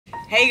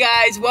Hey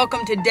guys,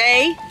 welcome to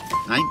day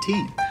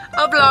 19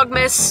 of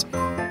Vlogmas.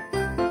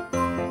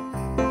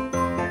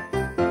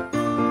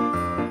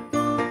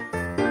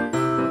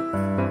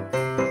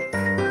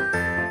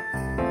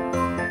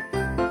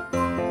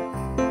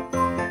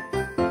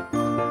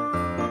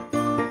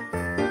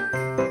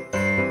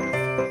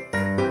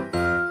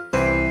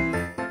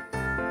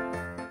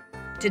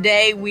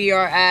 Today we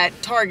are at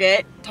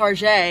Target,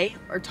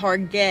 or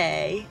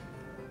Target,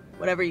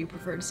 whatever you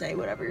prefer to say,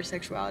 whatever your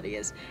sexuality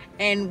is.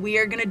 And we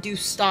are gonna do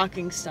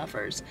stocking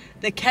stuffers.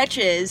 The catch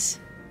is,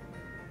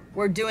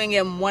 we're doing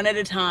them one at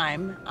a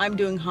time. I'm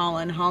doing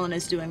Holland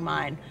is doing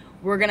mine.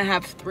 We're gonna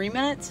have 3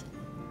 minutes?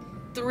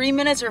 3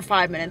 minutes or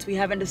 5 minutes, we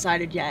haven't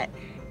decided yet,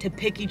 to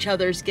pick each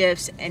other's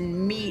gifts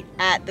and meet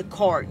at the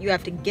cart. You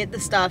have to get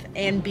the stuff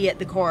and be at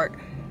the cart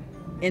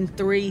in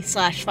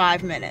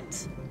 3/5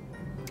 minutes.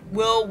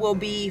 Will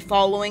be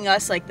following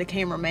us like the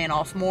cameraman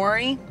off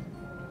Maury,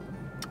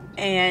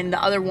 and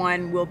the other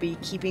one will be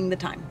keeping the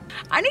time.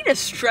 I need to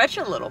stretch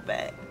a little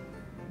bit.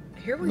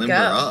 Here we limber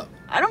go. Up.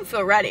 I don't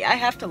feel ready. I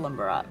have to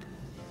limber up.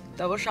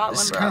 Double shot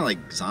This limber is kind up. of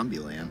like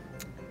Zombieland.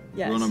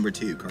 Yes. Rule number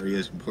 2, cardio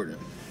is important.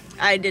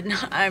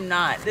 I'm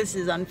not. This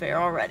is unfair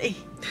already.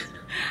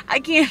 I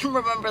can't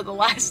remember the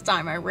last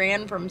time I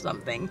ran from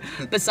something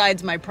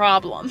besides my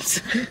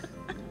problems.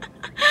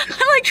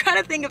 I'm like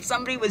trying to think if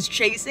somebody was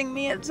chasing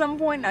me at some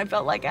point and I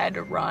felt like I had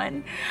to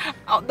run.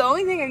 The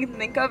only thing I can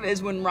think of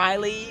is when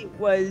Riley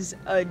was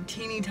a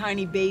teeny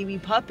tiny baby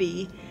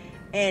puppy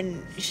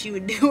and she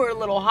would do her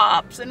little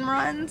hops and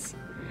runs.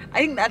 I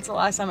think that's the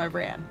last time I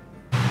ran.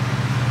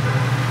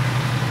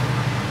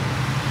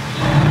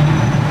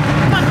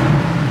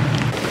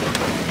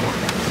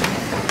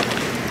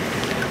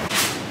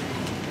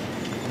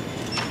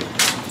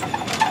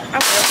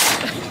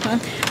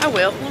 I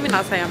will. Let me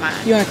not say I'm mine.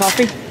 You want a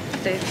coffee?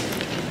 Dave.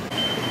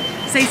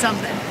 Say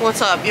something.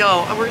 What's up? Yo,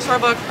 I work at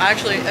Starbucks.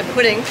 I'm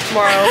quitting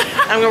tomorrow.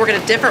 I'm gonna work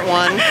at a different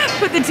one.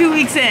 Put the 2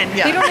 weeks in.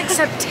 Yeah. They don't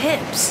accept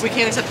tips. We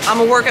can't accept. I'm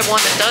gonna work at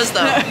one that does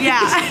though.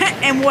 Yeah,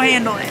 and we'll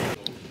handle it.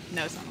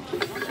 No, it's not.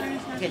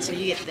 Okay, so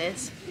you get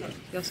this.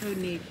 You also do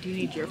you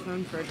need your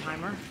phone for a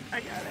timer? I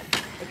got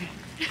it. Okay.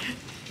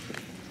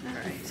 All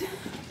right.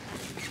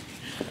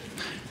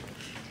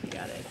 You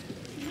got it.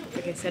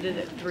 Okay, set it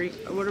at 3.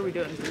 What are we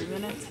doing? 3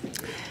 minutes?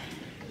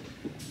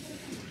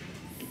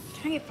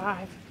 Can I get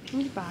 5? Can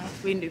we do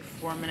 5? We can do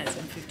 4 minutes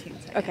and 15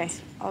 seconds. Okay,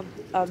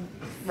 I'll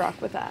rock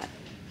with that.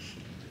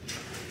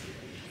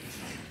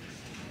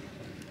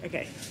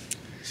 Okay.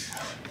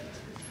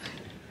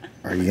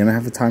 Are you gonna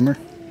have a timer?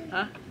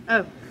 Huh?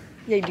 Oh.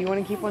 Yeah, do you want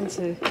to keep one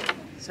to...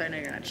 So I know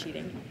you're not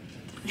cheating.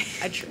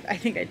 I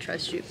think I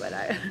trust you, but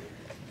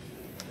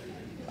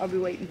I'll be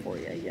waiting for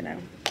you, you know.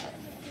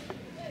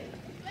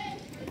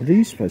 What are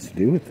you supposed to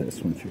do with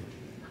this once you...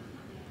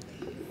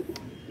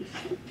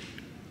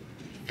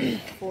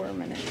 4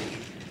 minutes.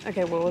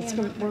 Okay, well,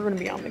 we're going to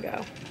be on the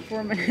go.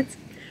 4 minutes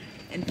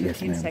and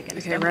 15 ma'am.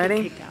 seconds. Okay, Don't get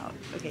ready? kicked out.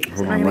 Okay, Hold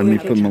so on, let me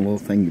put my little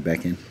thingy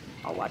back in.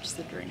 I'll watch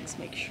the drinks,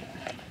 make sure.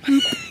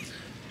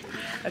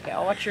 Okay,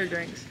 I'll watch your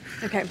drinks.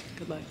 Okay.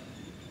 Good luck.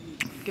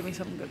 Give me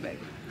something good, babe.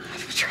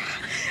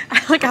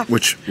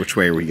 Which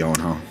way are we going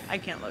home? I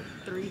can't look.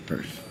 3,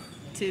 First.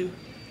 2,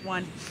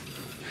 1.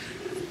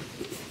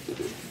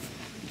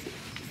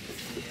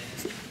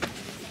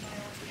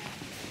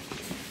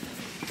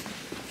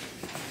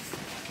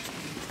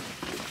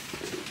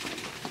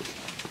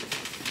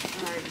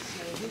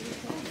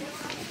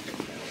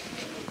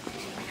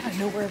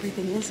 I know where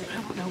everything is, and I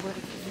don't know where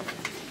everything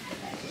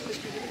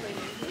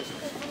is.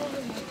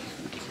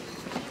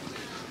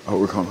 Oh,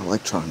 we're going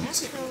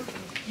electronics.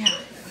 Yeah.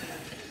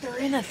 They're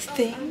in a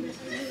thing.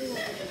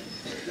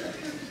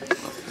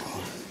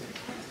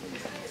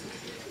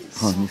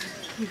 Hon,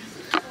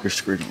 you're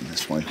screwed on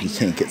this one. You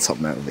can't get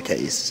something out of the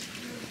case.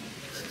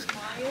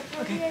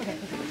 Okay.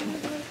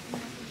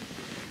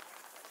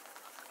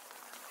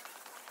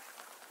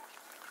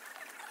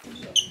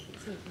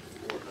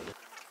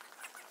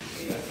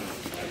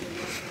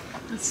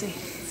 Let's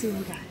see what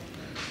we got.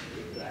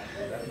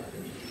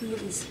 Look at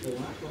these.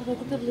 Look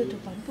at the little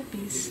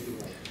bumblebees.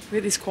 Look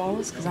at these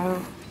koalas, because I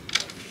don't...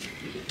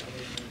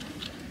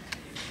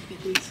 Look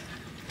at these.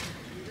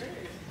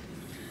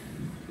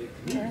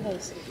 Where are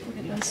those? Look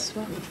at those as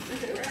well.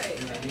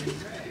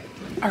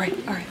 Alright,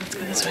 let's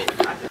go this way.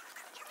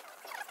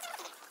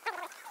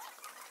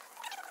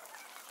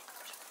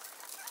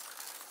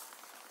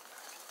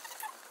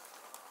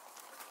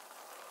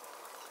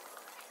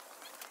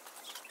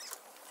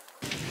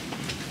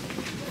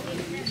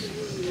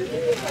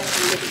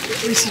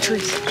 We see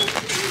trees.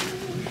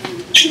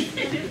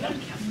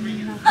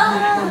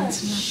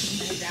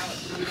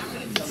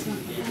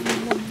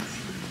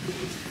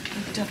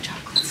 Dove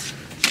chocolates.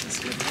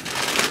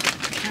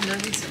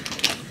 Candies.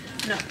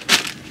 No.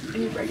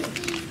 Any regular?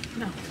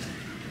 No.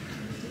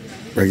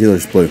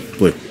 Regular's blue.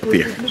 Up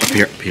here.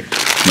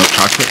 No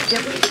chocolate?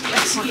 Yep.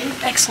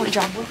 Excellent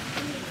job.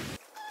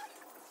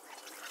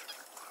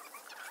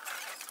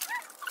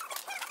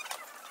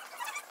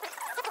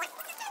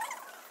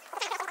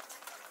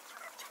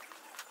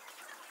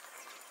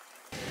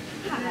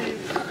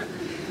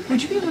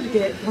 Would you be able to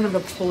get one of the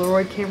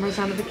Polaroid cameras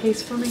out of the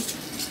case for me?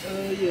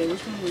 Yeah, which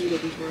one were you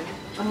looking for?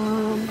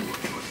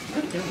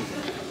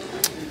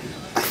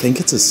 I think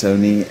it's a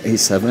Sony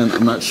A7.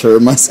 I'm not sure.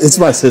 It's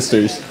my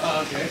sister's.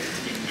 Oh, okay.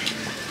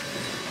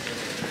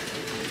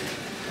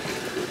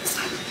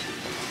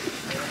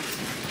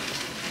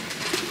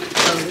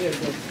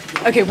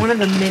 Okay, one of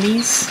the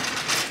minis.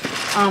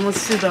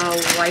 Let's do the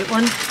white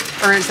one.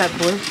 Or is that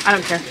blue? I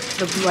don't care.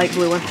 The light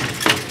blue one.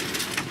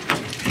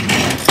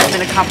 I'm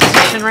in a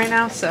competition right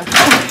now, so.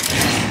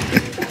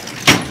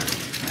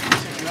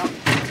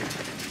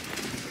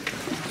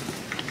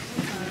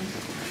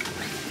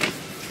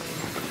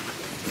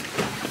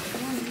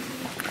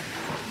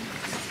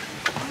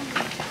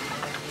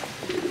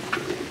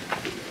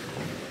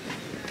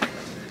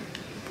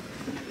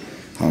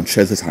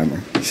 Show the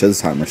timer. Show the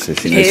timer so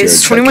she knows Okay,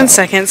 it's 21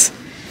 seconds.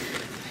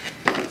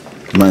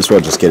 You might as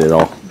well just get it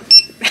all.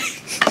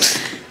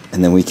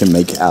 And then we can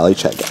make Allie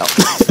check out.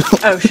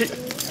 Oh, should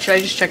I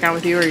just check out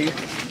with you or you?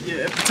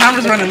 Yeah, the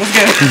timer's running. Let's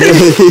go.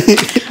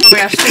 Oh my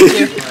gosh, thank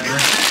you.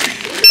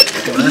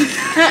 Come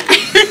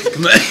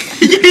on.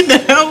 You need the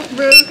help,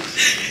 bro.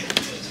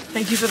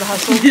 Thank you for the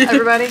hustle,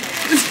 everybody.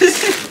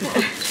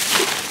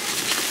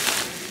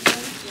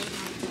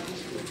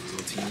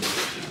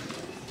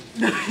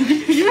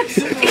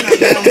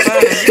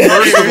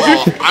 First of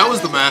all, I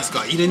was the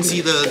mascot. You didn't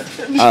see the.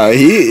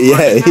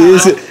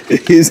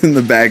 He's in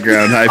the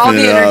background hyping All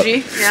the it up.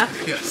 energy, yeah.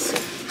 Yes.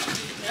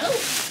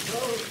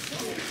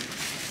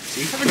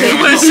 Thank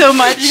you so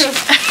much.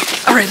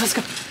 All right, let's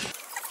go.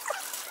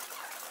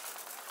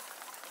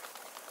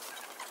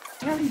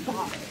 I already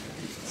bought it,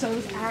 so I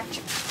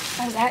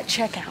was at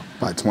checkout.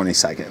 By 20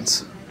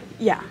 seconds.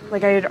 Yeah,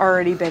 like I had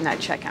already been at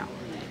checkout.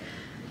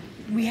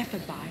 We have to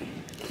buy it.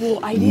 Well,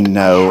 I didn't.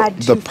 No, I had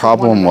the to for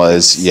problem one of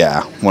was, things.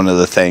 yeah, one of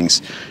the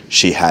things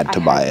she had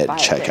to I buy had to at buy it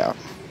checkout.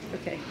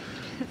 Okay.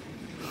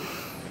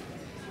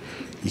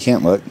 You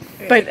can't look.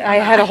 But I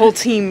had a whole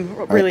team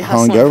really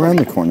Helen, hustling. go for around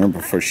me. the corner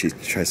before she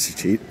tries to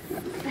cheat.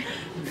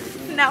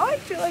 Now I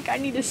feel like I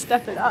need to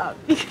step it up.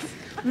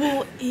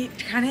 Well, it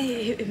kind of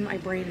hit in my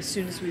brain as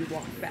soon as we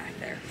walked back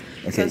there.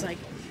 So Okay. I was like,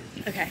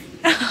 okay.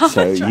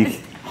 So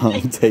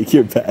you take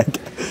your bag.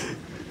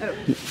 Oh.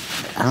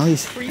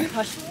 Allie's Were you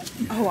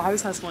hustling? Oh, I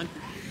was hustling.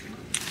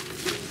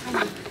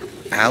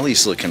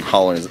 looking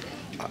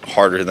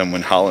harder than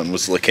when Holland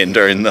was looking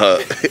during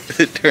the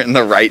during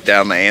the write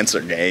down the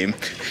answer game.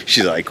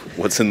 She's like,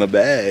 "What's in the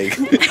bag?"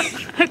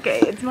 Okay,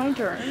 it's my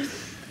turn.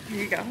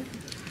 Here you go.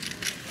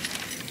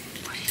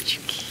 What did you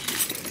get?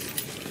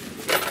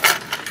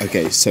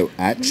 Okay, so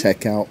at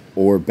checkout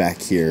or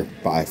back here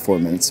by 4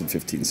 minutes and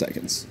 15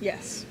 seconds.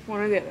 Yes, one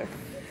or the other.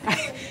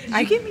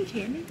 I give me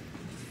candy,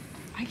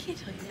 I can't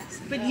tell you this.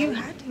 but you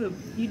had to.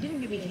 You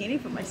didn't give me candy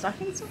for my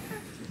stocking stuffer.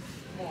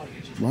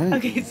 Right.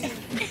 Okay.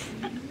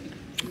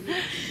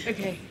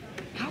 Okay.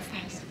 How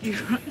fast do you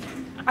run?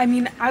 I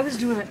mean, I was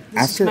doing it.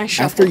 This is my After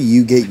shuffle.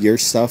 you get your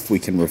stuff, we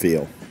can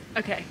reveal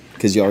Okay.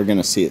 because y'all are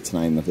gonna see it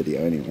tonight in the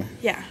video anyway.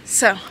 Yeah.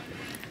 So.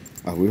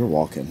 Oh, we were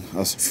walking.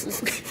 I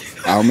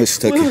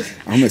almost took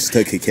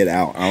a kid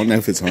out. I don't know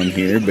if it's on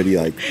here, but he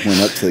like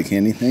went up to the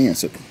candy thing. I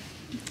said,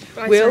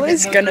 Will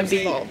is gonna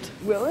be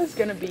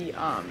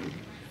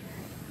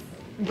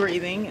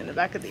breathing in the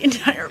back of the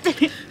entire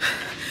video.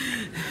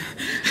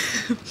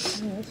 I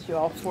missed you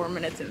all 4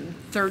 minutes and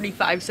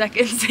 35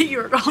 seconds that you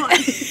were gone.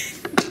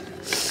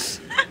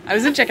 I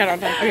was in checkout on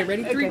time. Okay,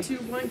 ready? 3, 2,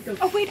 1, go.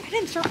 Oh wait, I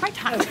didn't start my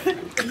time.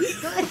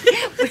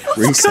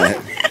 reset.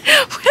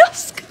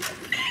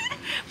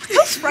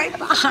 Will's right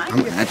behind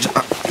you.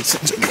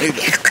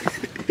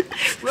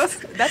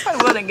 That's why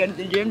Will didn't go to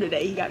the gym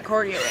today. He got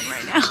cardio in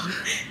right now.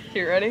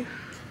 You ready?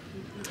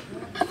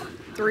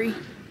 3,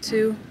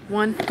 2,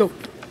 1, go.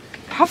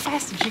 How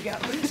fast did she go?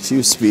 She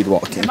was speed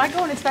walking. Am I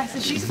going as fast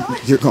as she saw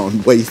it? You're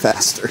going way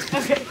faster.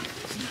 Okay.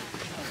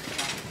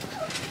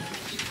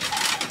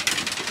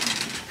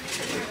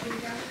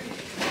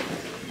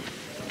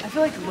 I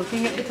feel like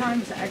looking at the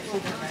time is actually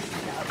the best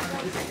thing out.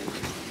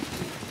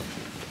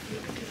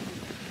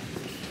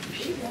 Is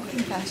she walking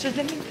faster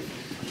than me?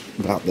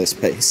 About this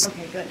pace.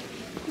 Okay, good.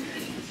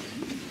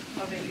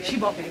 She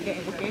bought me a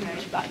game. What game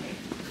did she buy me?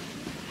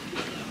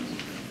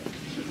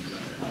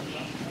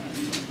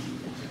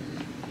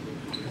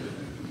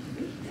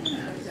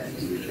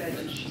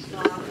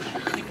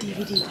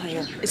 DVD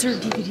player. Is there a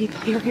DVD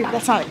player here?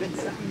 That's not a good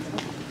stuff.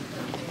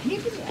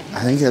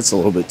 I think that's a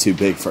little bit too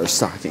big for a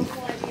stocking.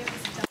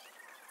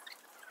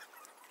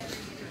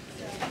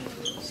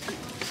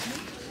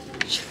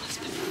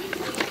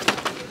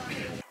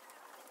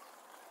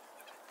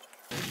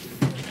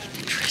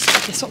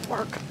 This will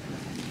work.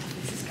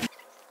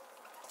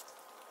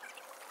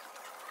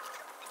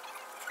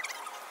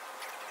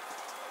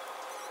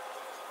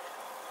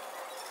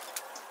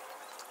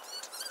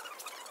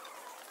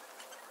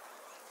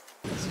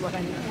 This is what I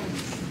need.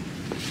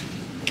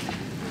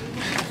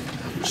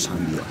 How much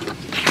time do you have?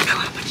 I don't know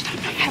how much time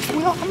I have.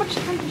 Will, how much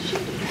time does she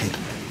have?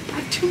 I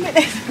have 2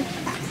 minutes.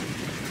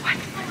 What?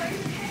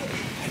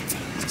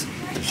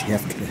 Does she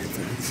have good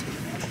headphones?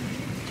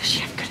 Does she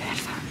have good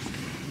headphones?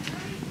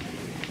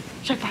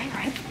 Should I buy her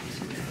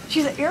headphones?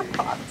 She's at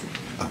AirPods.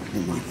 Oh,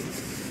 never mind.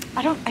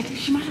 I think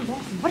she might have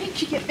lost them. What did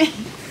she get me?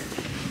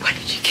 What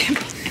did she get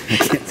me? I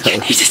can't tell. You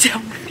need to tell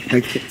me.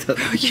 I can't tell.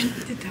 Oh, you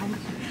need to tell me.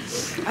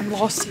 I'm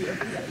lost here.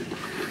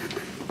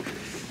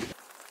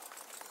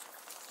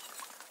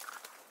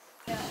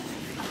 Oh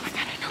my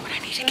god, I know what I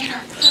need to get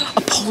her.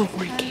 A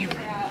Polaroid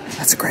camera.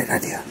 That's a great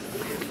idea.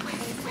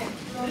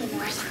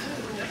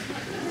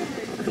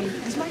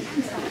 Is my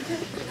hand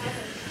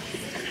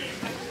stopped?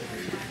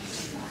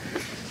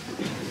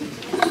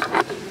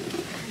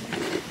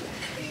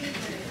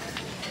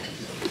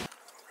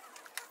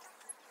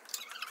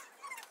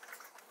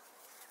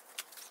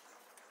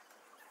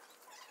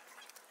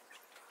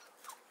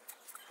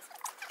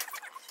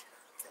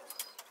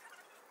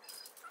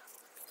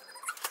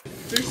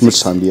 How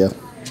much time do you have?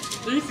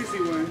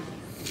 361.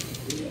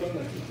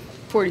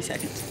 40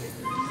 seconds.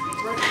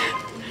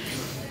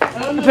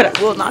 But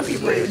I will not be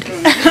rude.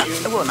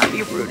 I will not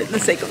be rude in the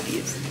sake of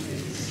views.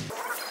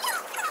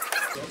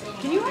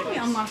 Can you help me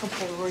unlock a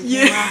Polaroid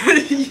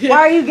camera? Yeah. Why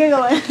are you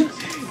giggling?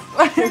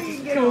 Why are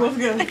you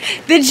giggling?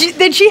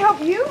 Did she help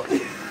you?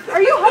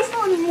 Are you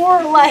hustling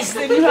more or less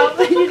than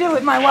you did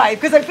with my wife?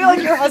 Because I feel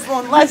like you're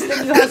hustling less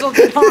than you hustled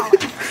with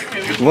Holland.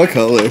 What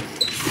color?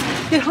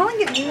 Did Holland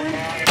get me one?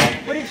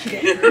 What did she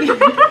get?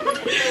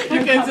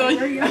 Okay, so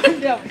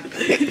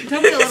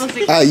tell me a little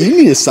secret. You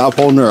need to stop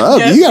holding her up.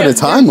 Yes, You got yes,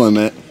 a time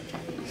limit.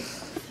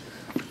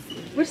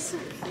 What's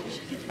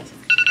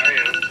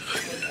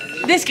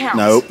this counts.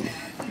 Nope.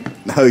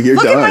 No, you're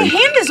Look done. at my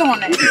hand is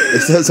on it.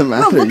 It doesn't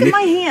matter. Look at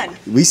my hand.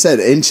 We said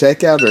in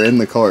checkout or in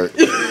the cart.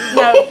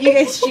 No, you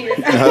guys cheated.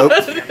 Nope.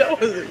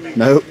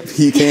 Nope.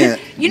 You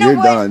can't. You know You're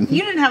what? done.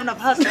 You didn't have enough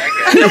hustle. So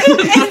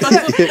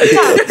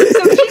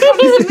she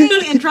comes to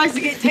me and tries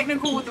to get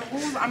technical with the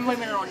rules. I'm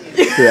blaming it on you.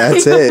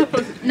 That's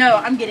it. No,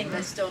 I'm getting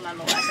this still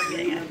nonetheless. I'm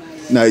getting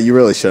it. No, you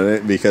really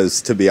shouldn't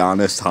because to be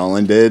honest,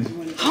 Holland did.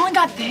 Holland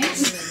got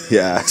this?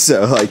 Yeah,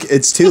 so like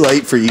it's too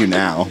late for you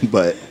now,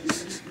 but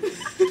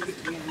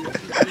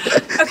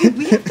Okay,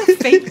 we have to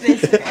fake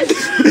this.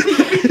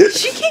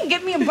 She can't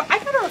get me a I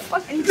got her a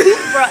fucking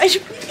toothbrush.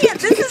 We can't.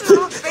 This is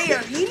not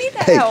fair. You need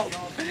to help.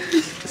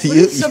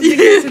 you, Something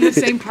that's in the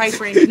same price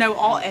range. No,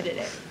 I'll edit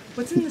it.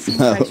 What's in the same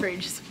No. price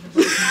range?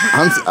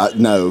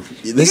 no,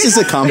 this is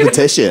a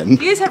competition. You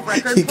guys have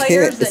record You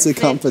players can't, it's that a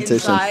competition.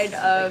 fit inside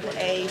of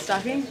a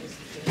stocking?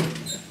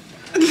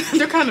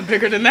 they're kind of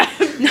bigger than that.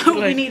 No,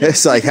 we need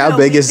It's like, how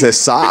big is this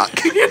sock?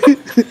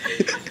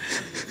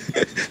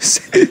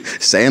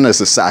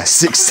 Santa's a size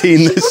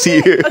 16 this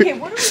year. Okay,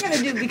 what are we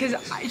gonna do? Because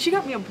she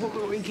got me a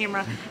Polaroid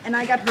camera, and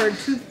I got her a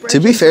toothbrush. To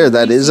be fair,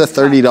 that is a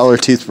 $30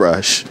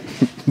 toothbrush.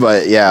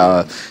 But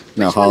yeah,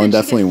 no, Holland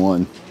definitely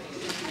won.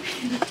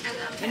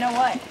 You know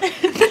what?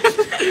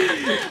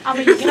 I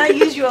mean, can I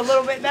use you a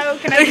little bit though?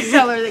 Can I just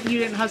tell her that you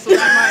didn't hustle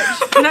that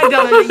much? Can I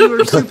tell her that you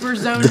were super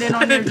zoned in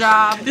on your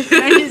job?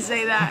 Can I just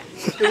say that?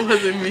 It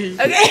wasn't me.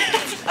 Okay.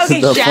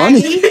 Okay, The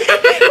Shaggy.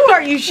 Who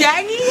are you,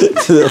 Shaggy?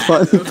 The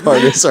funny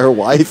part is her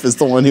wife is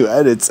the one who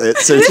edits it,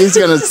 so she's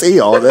gonna see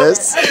all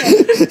this.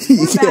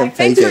 You can't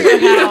fake Thanks for your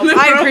it. help.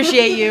 I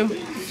appreciate you.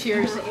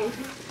 Cheers.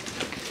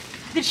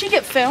 Did she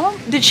get film?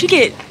 Did she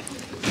get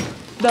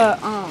the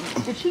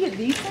Did she get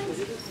these things?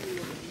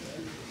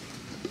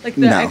 Like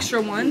the No.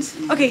 extra ones?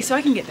 Okay, so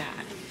I can get that.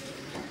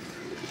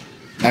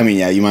 I mean,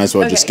 yeah, you might as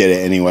well just Okay. get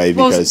it anyway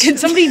Well, because can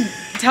somebody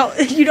tell?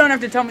 You don't have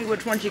to tell me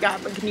which ones you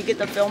got, but can you get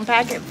the film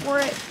packet for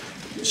it?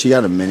 she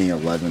got a mini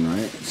 11,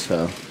 right?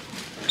 So,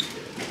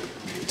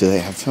 do they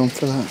have film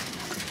for that?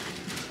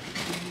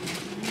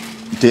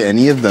 Do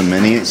any of the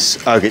minis?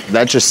 Okay,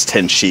 that's just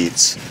 10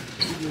 sheets.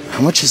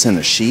 How much is in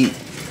a sheet?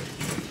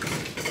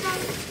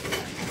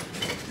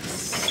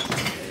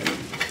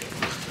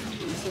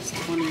 This is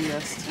 20,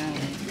 that's 10.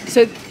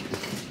 So,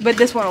 but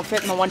this one will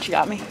fit in the one you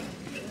got me.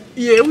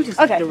 Yeah, we just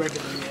Okay. the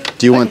regular.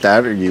 Do you want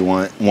that or do you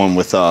want one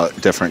with a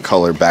different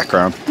color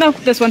background? No,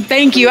 this one.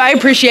 Thank you. I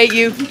appreciate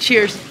you.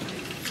 Cheers.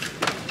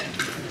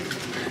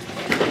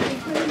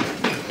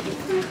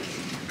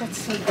 That's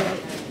so good.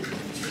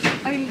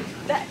 I mean,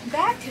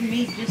 that to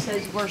me just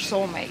says we're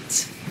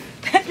soulmates.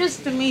 That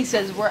just to me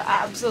says we're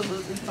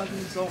absolutely fucking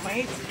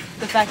soulmates.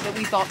 The fact that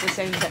we thought the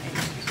same thing.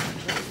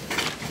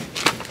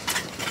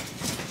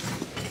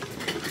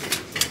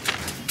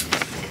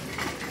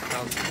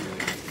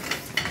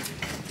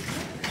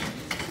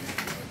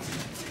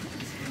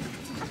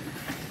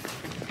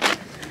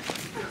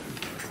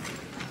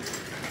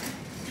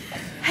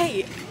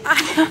 Hey,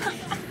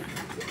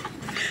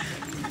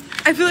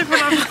 I feel like we're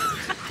not.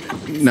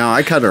 No,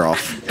 I cut her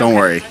off. Don't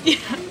worry.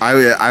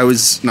 I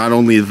was not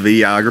only the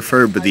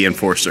videographer, but the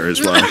enforcer as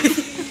well.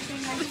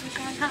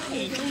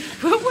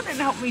 That wouldn't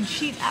help me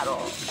cheat at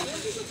all.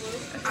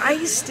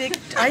 I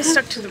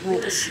stuck to the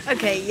rules.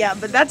 Okay, yeah,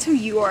 but that's who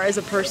you are as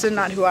a person,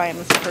 not who I am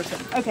as a person.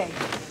 Okay,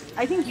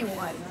 I think you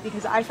won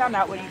because I found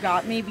out what you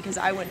got me because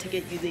I went to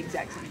get you the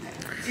exact same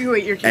thing.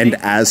 Wait, you're kidding.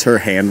 And as her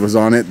hand was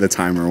on it, the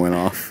timer went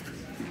off.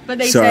 But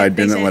they So said, I they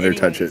didn't said let her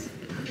touch anyways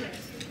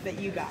it. That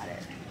you got it.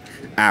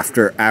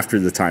 After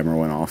the timer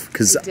went off,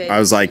 because It did. I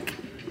was like,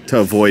 to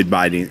avoid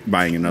buying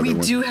another We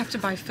one. do have to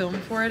buy film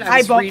for it.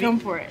 I bought film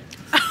for it.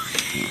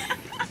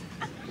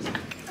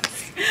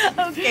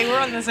 Okay, we're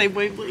on the same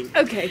wavelength.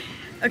 Okay.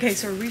 Okay,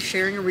 so are we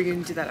sharing or are we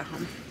going to do that at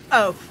home?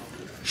 Oh.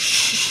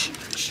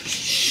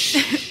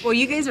 Well,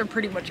 you guys are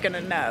pretty much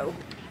gonna know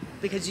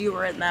because you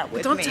were in that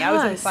with Don't me. tell I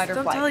was in us. fight or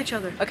Don't flight. tell each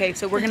other. Okay,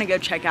 so we're gonna go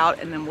check out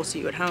and then we'll see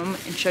you at home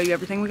and show you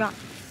everything we got.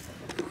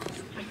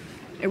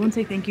 Everyone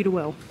say thank you to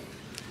Will.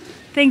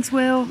 Thanks,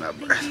 Will.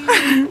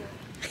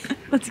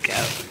 Let's go.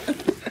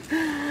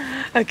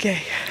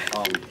 Okay.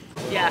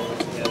 Yeah.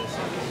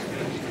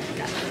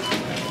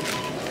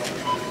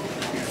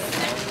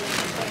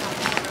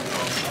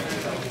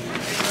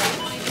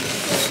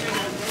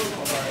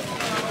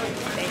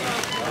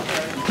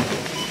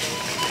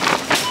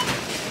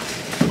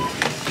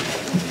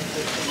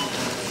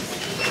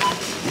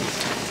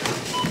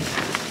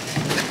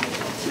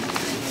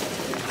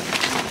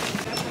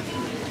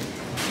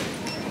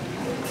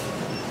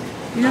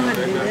 You know how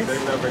to do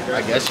this?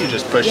 I guess you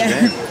just push it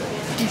in.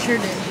 You sure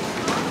did.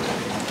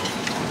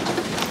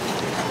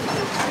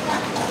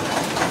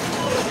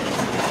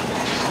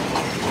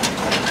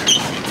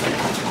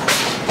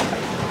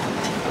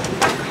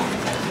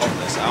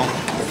 This out.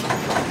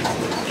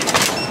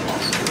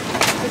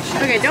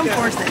 Okay, don't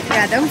force it.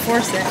 Yeah, don't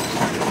force it.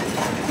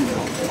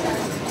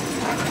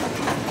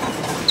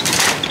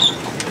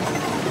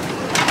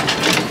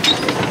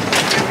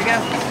 There we go.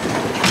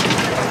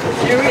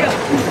 There we go.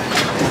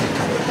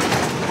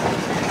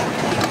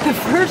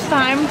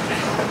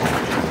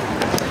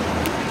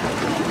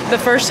 The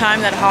first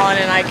time that Holland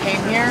and I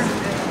came here,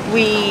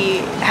 we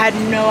had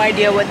no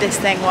idea what this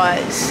thing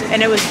was,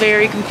 and it was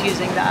very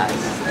confusing to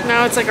us.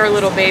 Now it's like our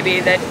little baby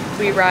that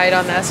we ride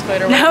on the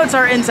escalator with. Now it's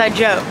our inside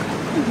joke.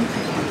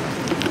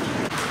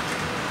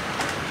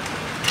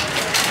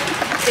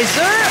 Is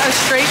there a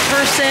straight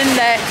person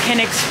that can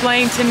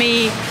explain to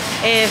me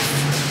if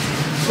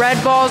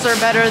red balls are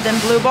better than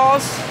blue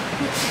balls?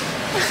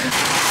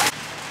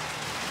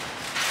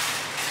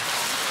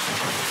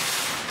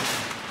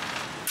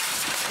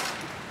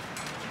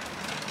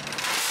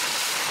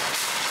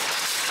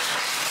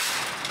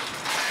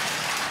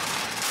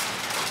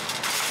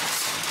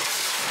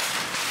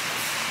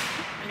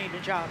 I need a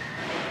job.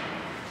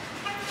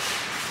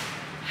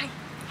 Hi.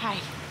 Hi.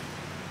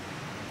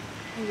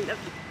 I love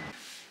you.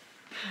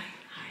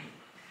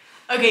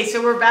 Hi. Okay,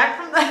 so we're back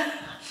from the...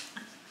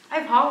 I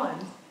have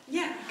Holland.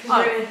 Yeah, because Oh.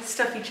 we're gonna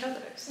stuff each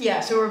other's. Yeah,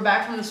 so we're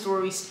back from the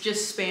store. We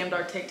just spammed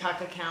our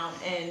TikTok account,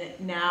 and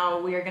now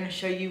we are going to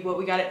show you what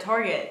we got at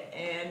Target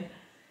and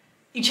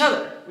each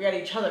other. We got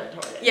each other at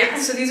Target. Yeah,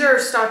 so these are our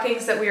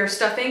stockings that we are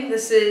stuffing.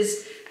 This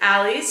is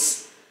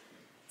Allie's.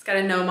 It's got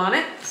a gnome on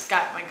it. It's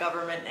got my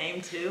government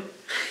name too.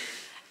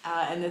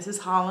 And this is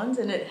Holland's,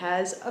 and it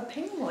has a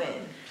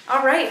penguin.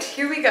 All right,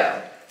 here we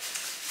go.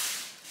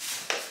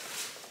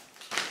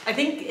 I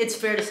think it's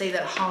fair to say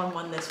that Holland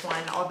won this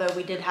one, although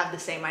we did have the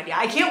same idea.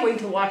 I can't wait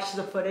to watch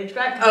the footage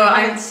back because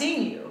I haven't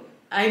seen you.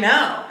 I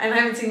know, and I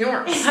haven't seen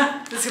yours.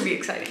 This could be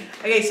exciting.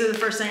 Okay, so the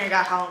first thing I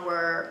got Holland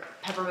were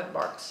peppermint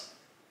barks.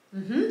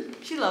 Mm-hmm.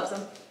 She loves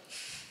them,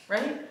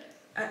 right?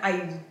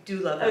 I do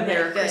love them. Okay,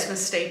 They're a good.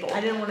 Christmas staple.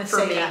 I didn't want to for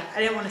say me. that. I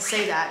didn't want to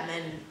say that and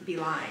then be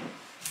lying.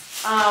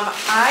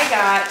 I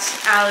got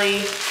Allie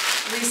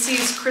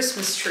Reese's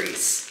Christmas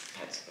trees.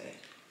 That's good.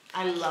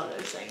 I love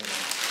those things.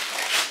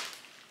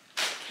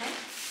 Okay.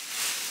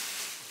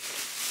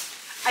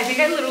 I think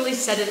I literally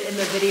said it in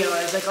the video.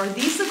 I was like, are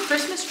these the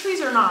Christmas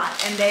trees or not?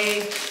 And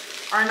they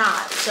are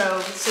not. So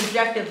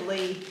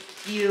subjectively,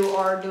 you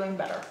are doing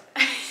better.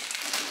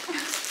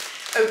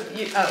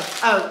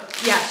 Oh,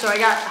 yeah. So I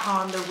got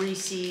Holland the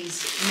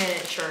Reese's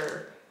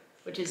miniature,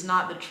 which is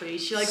not the tree.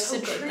 She likes So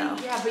the good, tree. though.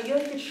 Yeah, but you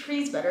like the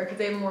trees better because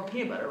they have more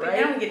peanut butter, But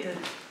right? now we get to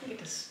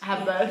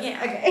Have both.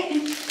 Yeah.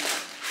 Okay.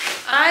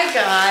 I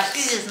got.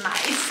 She's just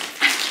nice.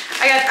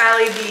 I got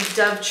Allie the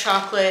Dove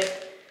chocolate.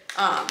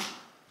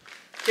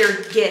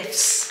 They're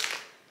gifts.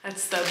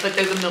 But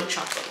they're the milk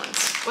chocolate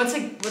ones. What's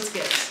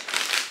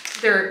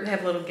gifts? They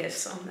have little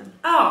gifts on them.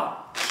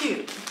 Oh,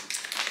 cute.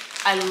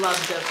 I love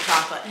Dove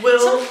chocolate.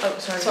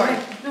 Sorry.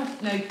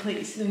 No,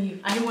 please. No, you.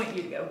 I want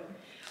you to go.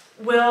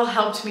 Will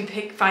helped me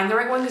find the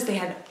right one because they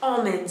had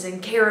almonds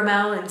and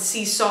caramel and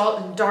sea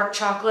salt and dark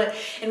chocolate.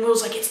 And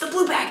Will's like, it's the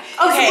blue bag. It's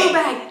the blue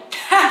bag.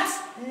 That's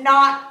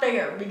not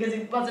fair because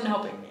he wasn't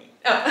helping me.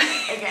 Oh.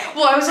 Okay.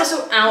 Well, I was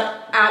also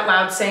out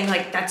loud saying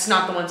like, that's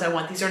not the ones I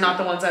want. These are not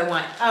the ones I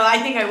want. Oh,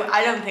 I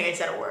don't think I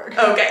said a word.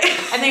 Okay.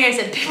 I think I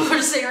said people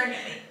are staring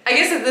at me. I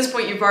guess at this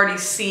point you've already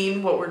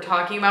seen what we're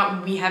talking about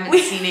and we haven't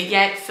seen it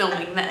yet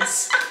filming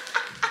this.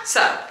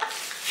 So.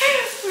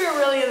 We were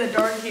really in the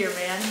dark here,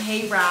 man.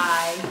 Hey,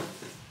 Rye.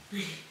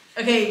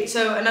 Okay,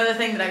 so another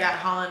thing that I got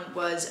Holland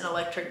was an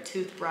electric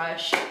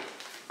toothbrush.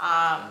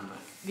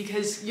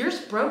 Because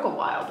yours broke a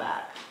while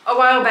back. A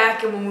while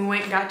back, and when we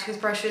went and got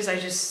toothbrushes, I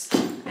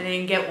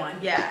didn't get one.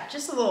 Yeah,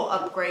 just a little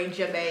upgrade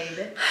you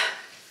made.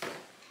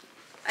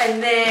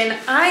 And then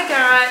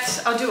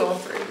I'll do all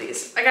three of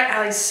these. I got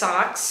Allie's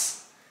socks.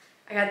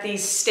 I got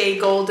these Stay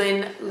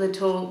Golden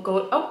little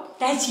gold. Oh,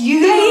 That's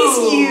you. that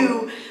is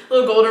you.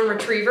 Little golden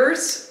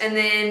retrievers, and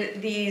then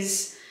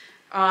these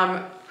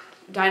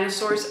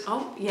dinosaurs.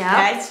 Oh, yeah.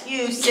 That's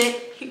you.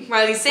 Sit.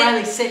 Riley, sit.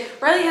 Riley, sit.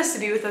 Riley has to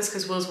be with us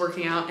because Will's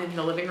working out in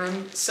the living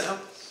room. So,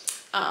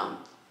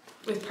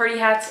 with party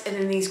hats and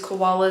then these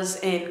koalas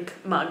and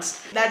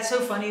mugs. That's so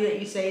funny that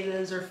you say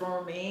those are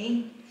for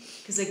me.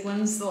 Because, like,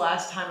 when's the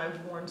last time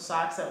I've worn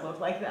socks that look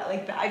like that?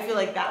 Like, I feel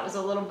like that was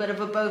a little bit of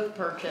a both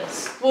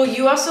purchase. Well,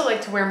 you also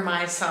like to wear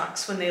my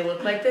socks when they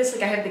look like this.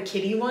 Like, I have the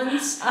kitty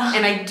ones.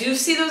 And I do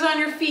see those on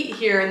your feet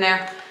here and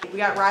there. We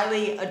got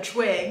Riley a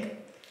twig,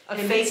 a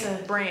And fake it's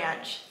a-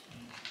 branch.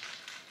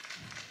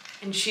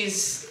 And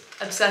she's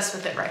obsessed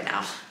with it right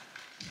now.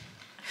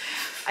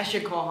 I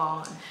should call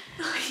Holland.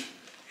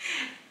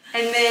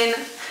 And then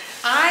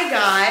I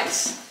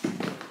got,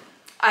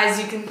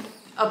 as you can,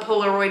 a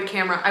Polaroid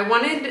camera. I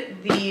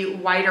wanted the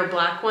white or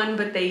black one,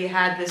 but they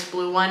had this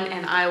blue one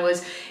and I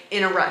was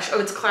in a rush. Oh,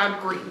 it's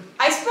cloud green.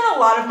 I spent a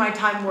lot of my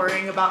time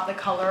worrying about the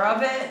color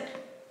of it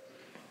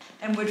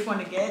and which one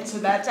to get, so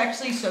that's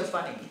actually so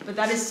funny. But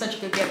that is such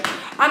a good gift.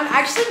 I'm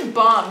actually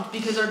bummed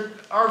because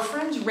our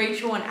friends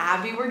Rachel and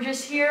Abby were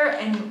just here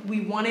and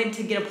we wanted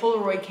to get a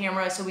Polaroid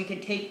camera so we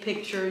could take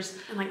pictures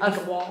And like of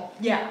the wall.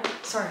 Yeah,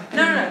 sorry.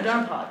 No,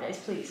 don't apologize,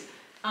 please.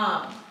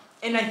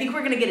 And I think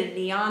we're gonna get a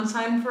neon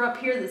sign for up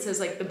here that says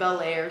like the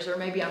Bel Airs, or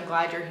maybe I'm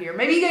glad you're here.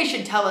 Maybe you guys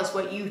should tell us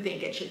what you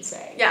think it should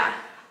say. Yeah.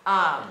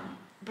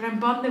 But I'm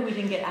bummed that we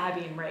didn't get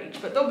Abby and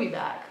Rach, but they'll be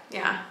back.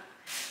 Yeah.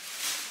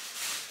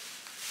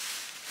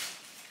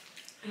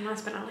 And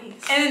last but not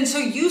least. And then so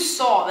you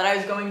saw that I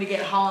was going to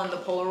get Holland the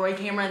Polaroid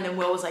camera, and then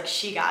Will was like,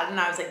 she got it, and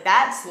I was like,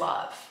 that's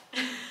love.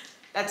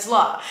 That's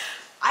love.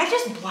 I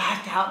just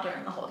blacked out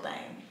during the whole thing.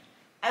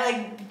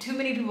 Too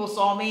many people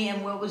saw me,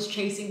 and Will was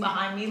chasing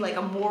behind me like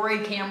a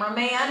moray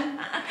cameraman.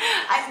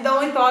 The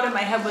only thought in my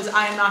head was,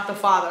 I am not the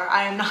father.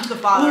 I am not the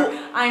father.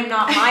 I am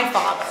not my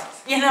father.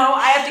 You know,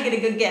 I have to get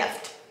a good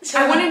gift. So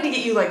I wanted to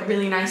get you like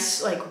really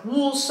nice like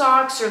wool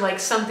socks or like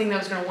something that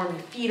was gonna warm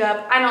your feet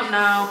up. I don't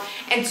know.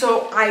 And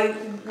so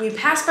we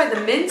passed by the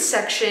men's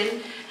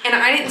section and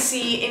I didn't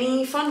see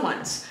any fun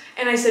ones.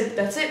 And I said,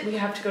 that's it, we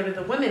have to go to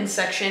the women's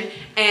section.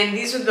 And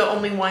these are the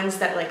only ones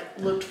that like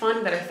looked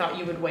fun that I thought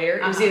you would wear.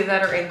 It was either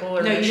that or ankle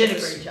or no, you did a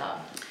shoes. great job.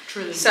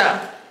 Truly.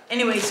 So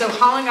anyway, so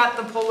Holland got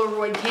the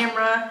Polaroid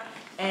camera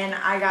and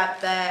I got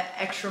the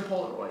extra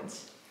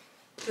Polaroids.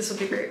 this will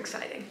be very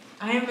exciting.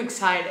 I am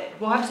excited.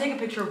 We'll have to take a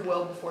picture of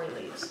Will before he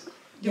leaves.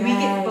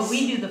 Yes. But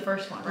we do the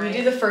first one, right? We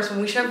do the first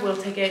one. We should have Will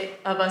take it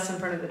of us in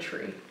front of the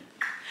tree.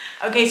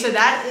 Okay, so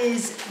that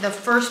is the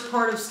first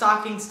part of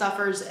stocking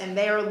stuffers, and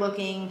they are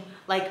looking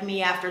like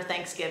me after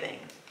Thanksgiving.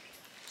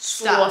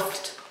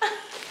 Stuffed.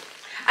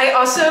 I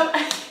also...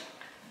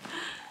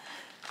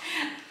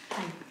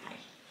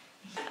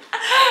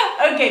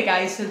 Okay,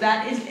 guys, so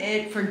that is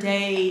it for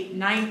day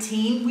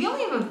 19.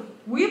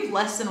 We have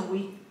less than a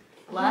week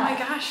left. Oh my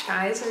gosh,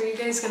 guys, are you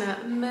guys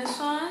gonna miss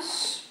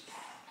us?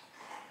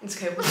 It's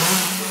okay, we'll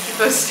keep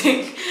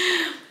posting.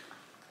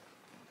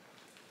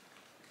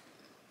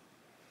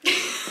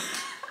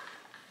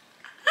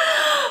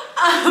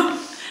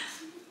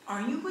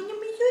 Are you going to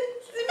miss it?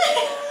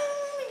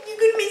 You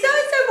gonna miss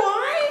us or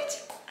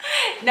what?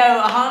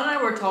 No, Han and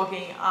I were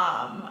talking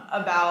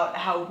about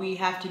how we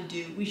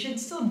should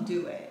still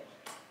do it.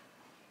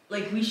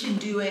 Like, we should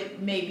do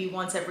it maybe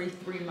once every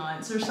 3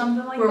 months or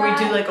something like Where that.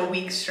 we do like a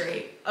week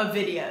straight. Of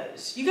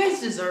videos. You guys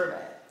deserve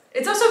it.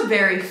 It's also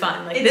very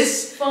fun. Like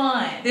It's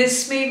fun.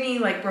 This made me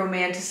like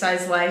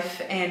romanticize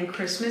life and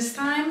Christmas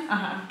time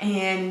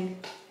and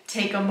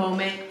take a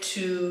moment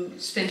to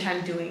spend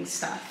time doing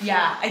stuff.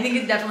 Yeah, I think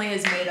it definitely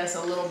has made us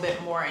a little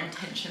bit more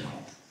intentional.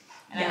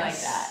 And Yes. I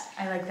like that.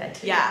 I like that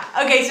too. Yeah.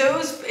 Okay,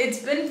 so it's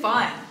been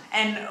fun.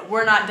 And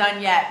we're not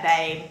done yet,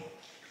 babe.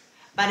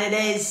 But it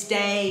is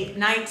day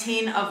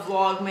 19 of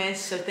Vlogmas,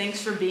 so thanks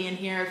for being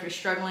here. If you're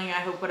struggling, I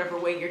hope whatever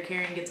weight you're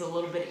carrying gets a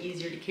little bit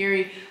easier to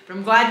carry. But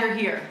I'm glad you're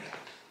here.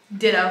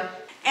 Ditto.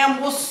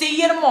 And we'll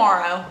see you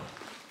tomorrow.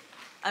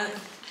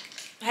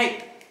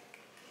 Hey,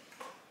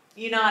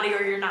 you naughty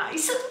or you're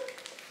nice.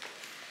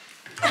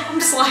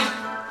 I'm sliding.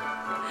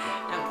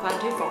 Don't fly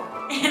too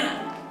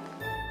far.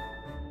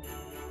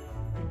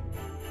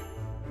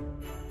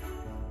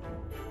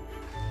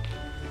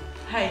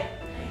 Hey.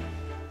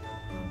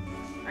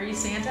 Are you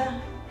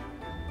Santa?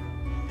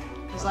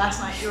 Because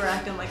last night you were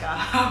acting like a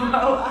ho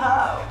ho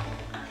ho.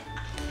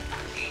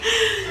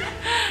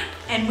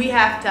 And we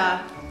have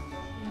to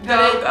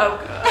Go.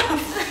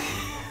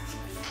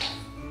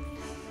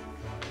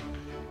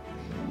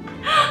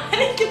 I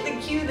didn't get the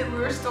cue that we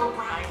were still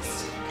crying.